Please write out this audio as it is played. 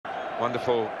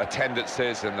Wonderful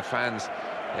attendances, and the fans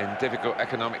in difficult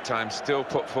economic times still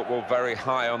put football very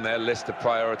high on their list of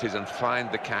priorities and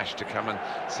find the cash to come and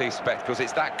see spectacles.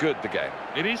 It's that good, the game.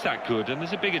 It is that good, and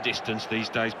there's a bigger distance these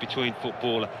days between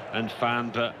footballer and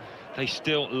fan, but they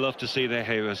still love to see their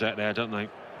heroes out there, don't they?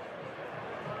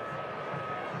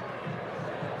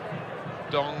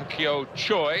 Dong Kyo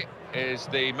Choi is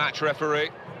the match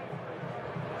referee.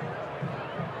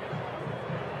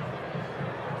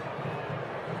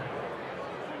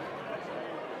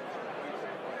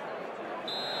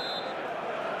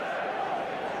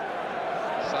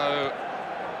 So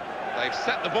they've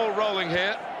set the ball rolling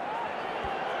here.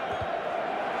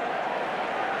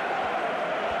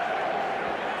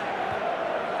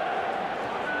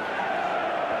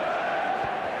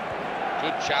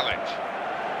 Good challenge.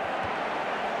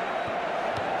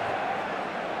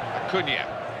 Acuna.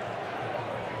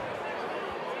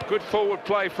 Good forward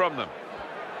play from them.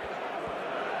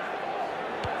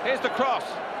 Here's the cross.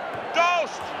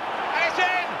 Dost! And it's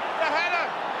in! The header!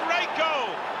 Great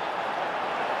goal!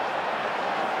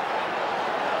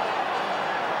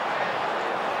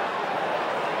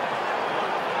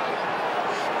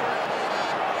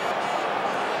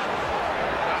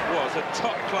 That was a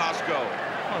top-class goal.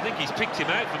 Well, I think he's picked him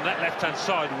out from that left-hand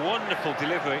side. Wonderful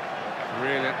delivery.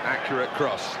 Really accurate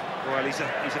cross. Well, he's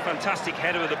a fantastic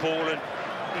header of the ball, and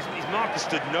his marker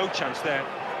stood no chance there.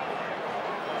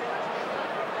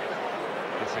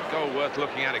 It's a goal worth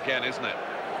looking at again, isn't it?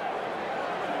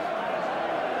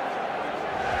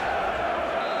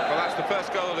 Well, that's the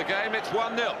first goal of the game. It's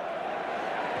 1-0.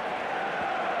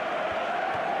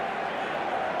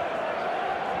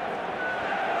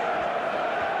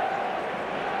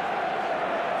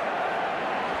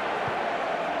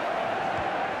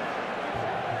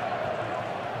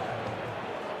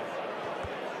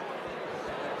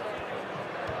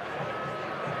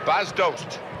 Bas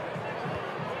Dost.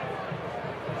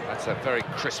 That's a very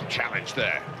crisp challenge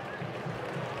there.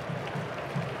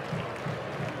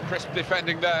 Crisp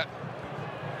defending there.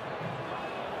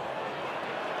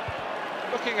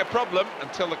 Looking a problem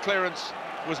until the clearance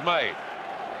was made.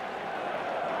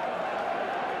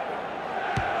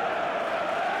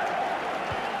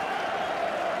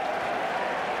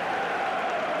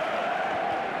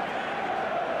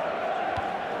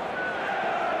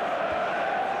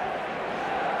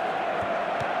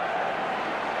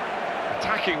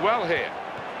 Attacking well here.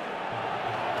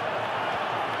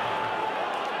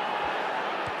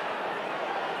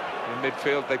 In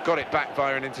midfield, they've got it back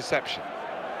via an interception.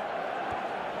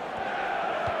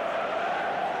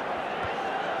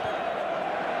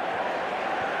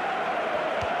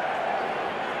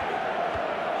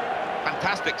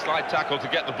 Fantastic slide tackle to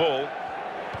get the ball.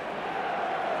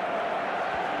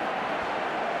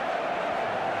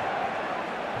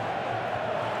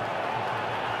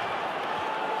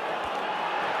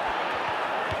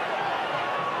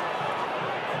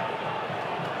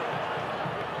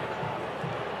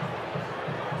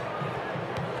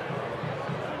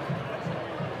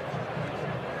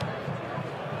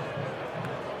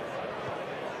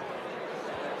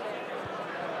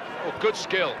 Oh, good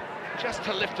skill, just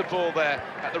to lift the ball there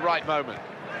at the right moment.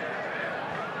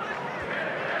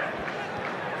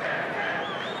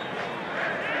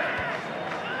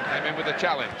 Came in with a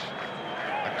challenge.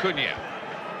 Acuna.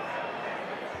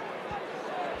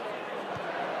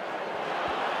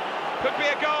 Could be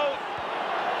a goal.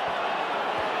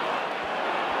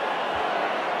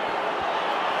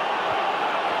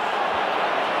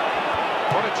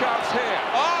 What a chance here.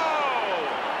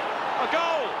 Oh! A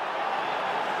goal!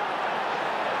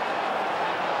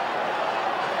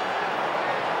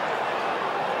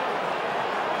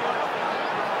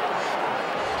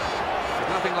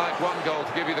 Nothing like one goal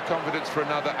to give you the confidence for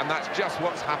another, and that's just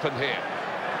what's happened here.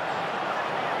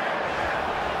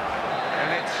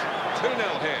 And it's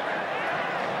 2-0 here.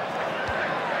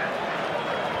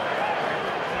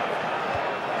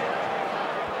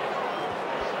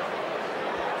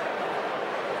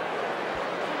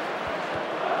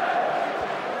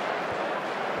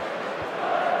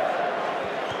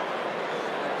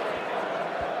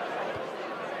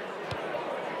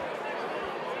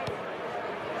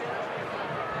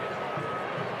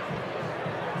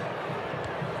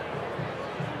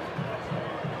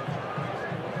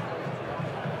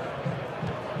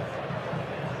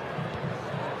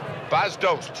 Bas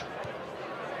Dost.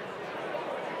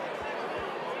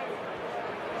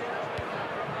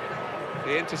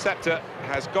 The interceptor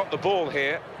has got the ball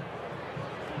here.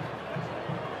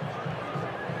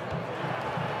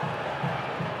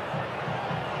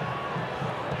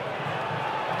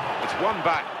 It's one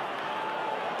back.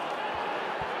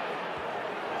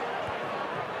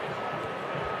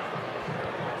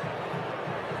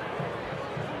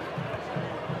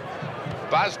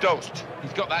 Bas Dost,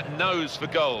 he's got that nose for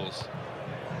goals.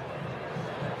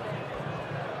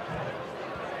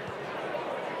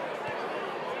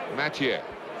 Mathieu.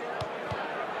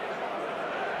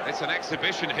 It's an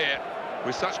exhibition here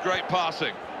with such great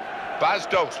passing. Bas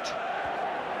Dost.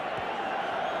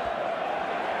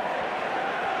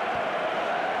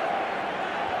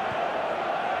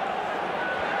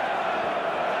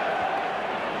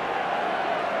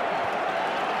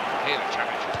 Here the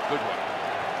challenge, good one.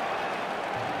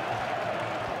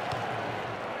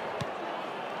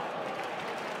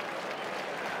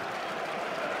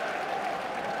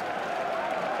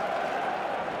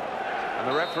 And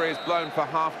the referee is blown for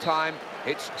half-time.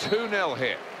 It's 2-0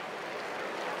 here.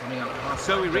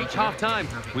 So we reach half-time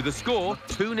with the score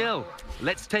 2-0.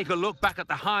 Let's take a look back at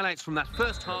the highlights from that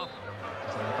first half.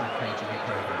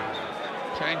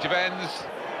 Change of ends,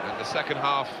 and the second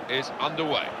half is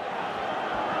underway.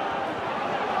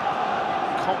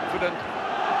 Confident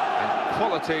and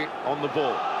quality on the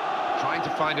ball. Trying to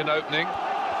find an opening,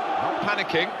 not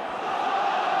panicking.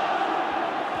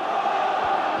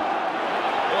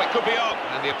 Oh, it could be on,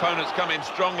 and the opponents come in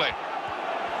strongly.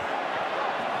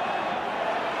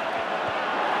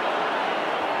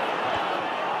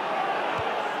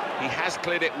 He has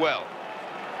cleared it well.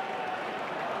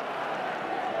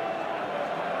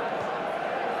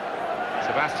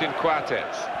 Sebastian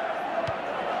Coates.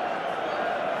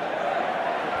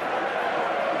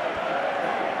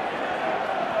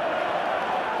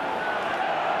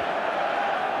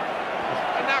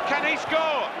 And now can he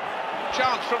score?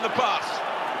 Chance from the pass.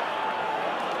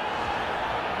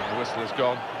 And the whistle has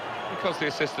gone because the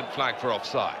assistant flagged for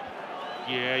offside.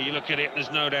 Yeah, you look at it,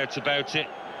 there's no doubt about it.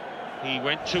 He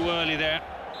went too early there.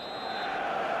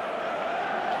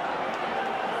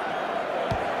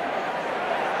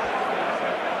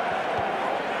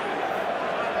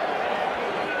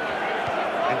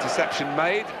 Interception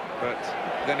made, but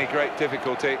with any great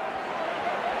difficulty.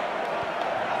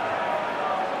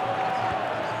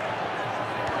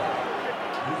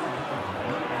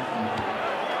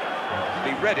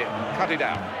 He read it, cut it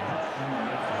out.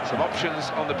 Some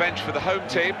options on the bench for the home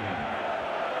team.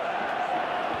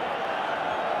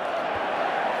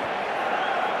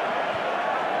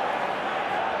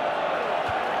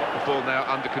 Got the ball now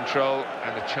under control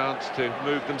and a chance to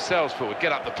move themselves forward,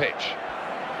 get up the pitch.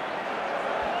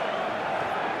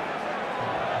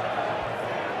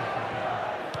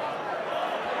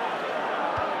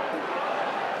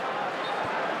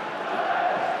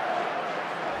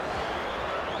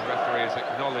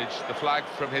 Acknowledged the flag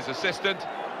from his assistant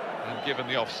and given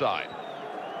the offside.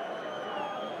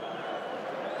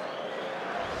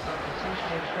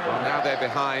 Well, now they're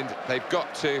behind. They've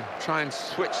got to try and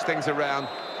switch things around.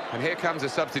 And here comes a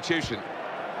substitution.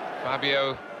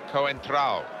 Fabio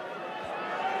Coentrao.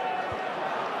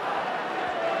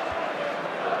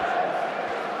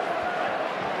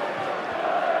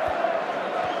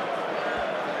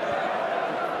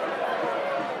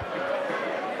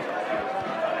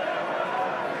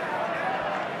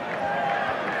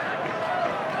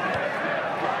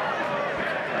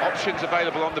 Options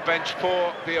available on the bench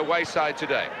for the away side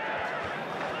today.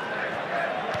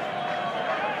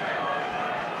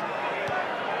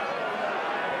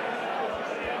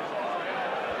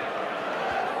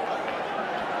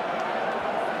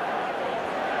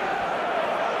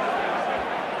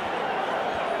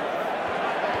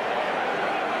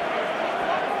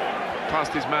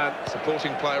 Past his man,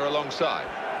 supporting player alongside.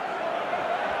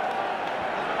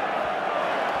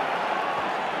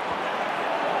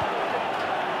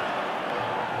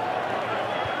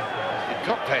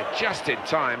 Got there just in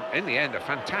time. In the end, a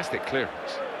fantastic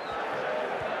clearance.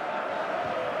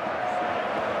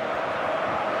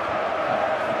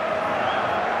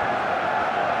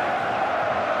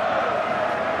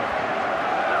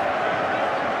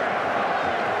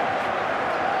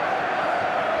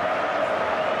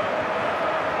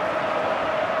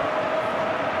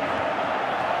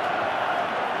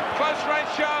 Close range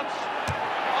chance.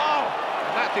 Oh,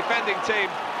 and that defending team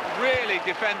really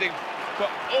defending for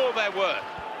all their worth.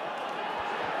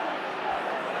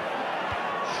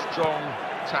 Strong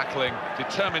tackling,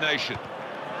 determination.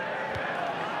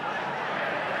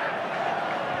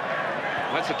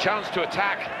 That's a chance to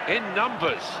attack in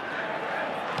numbers.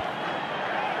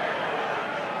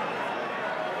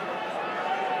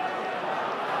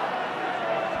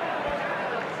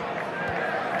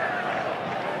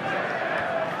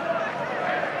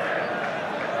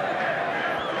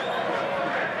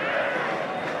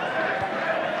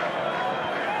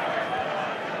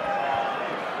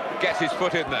 Gets his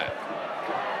foot in there.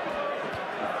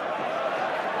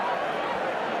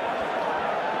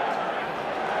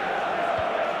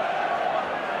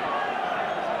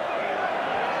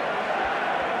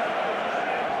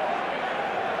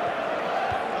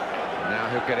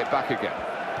 Could get it back again.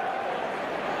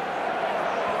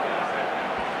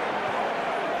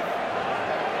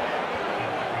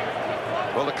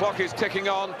 Well, the clock is ticking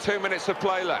on, 2 minutes of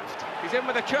play left. He's in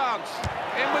with a chance,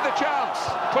 in with a chance.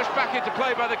 Pushed back into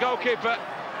play by the goalkeeper.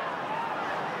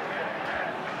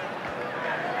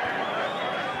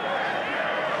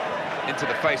 Into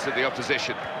the face of the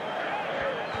opposition.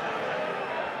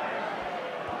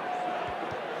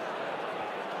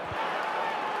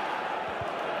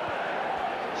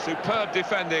 Superb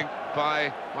defending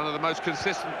by one of the most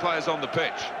consistent players on the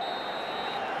pitch.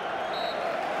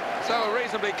 So a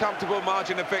reasonably comfortable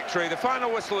margin of victory. The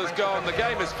final whistle has gone, the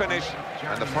game is finished,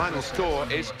 and the final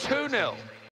score is 2-0.